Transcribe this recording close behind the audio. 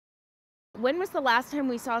When was the last time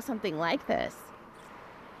we saw something like this?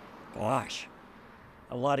 Gosh,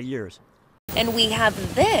 a lot of years. And we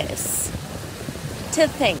have this to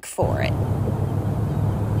thank for it.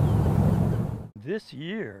 This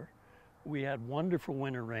year, we had wonderful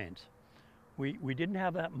winter rains. We didn't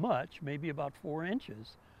have that much, maybe about 4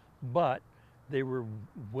 inches, but they were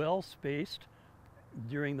well spaced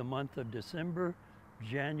during the month of December,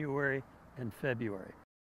 January, and February.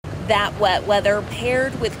 That wet weather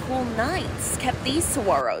paired with cool nights kept these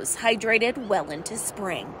saguaros hydrated well into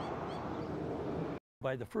spring.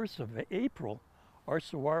 By the 1st of April, our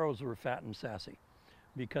saguaros were fat and sassy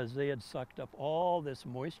because they had sucked up all this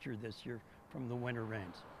moisture this year from the winter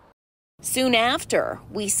rains. Soon after,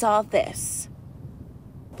 we saw this.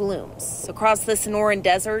 Blooms across the Sonoran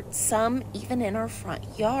Desert, some even in our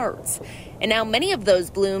front yards. And now many of those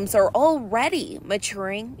blooms are already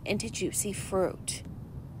maturing into juicy fruit.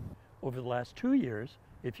 Over the last 2 years,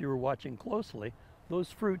 if you were watching closely, those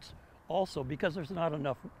fruits also, because there's not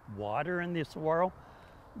enough water in the saguaro,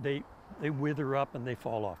 they wither up and they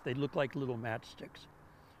fall off. They look like little matchsticks.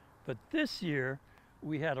 But this year,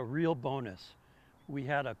 we had a real bonus. We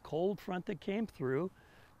had a cold front that came through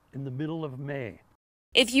in the middle of May.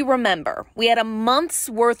 If you remember, we had a month's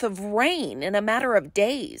worth of rain in a matter of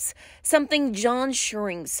days, something John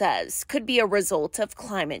Schuring says could be a result of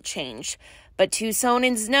climate change. But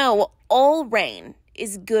Tucsonans know all rain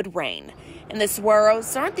is good rain, and the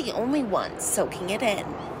saguaros aren't the only ones soaking it in.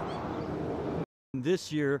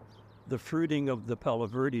 This year, the fruiting of the Palo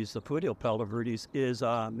Verdes, the foothill Palo Verdes, is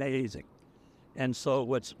amazing. And so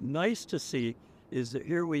what's nice to see is that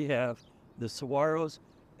here we have the saguaros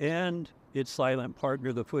and its silent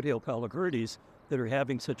partner, the foothill Palo Verdes, that are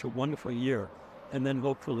having such a wonderful year. And then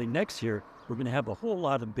hopefully next year, we're going to have a whole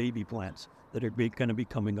lot of baby plants that are going to be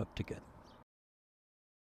coming up together.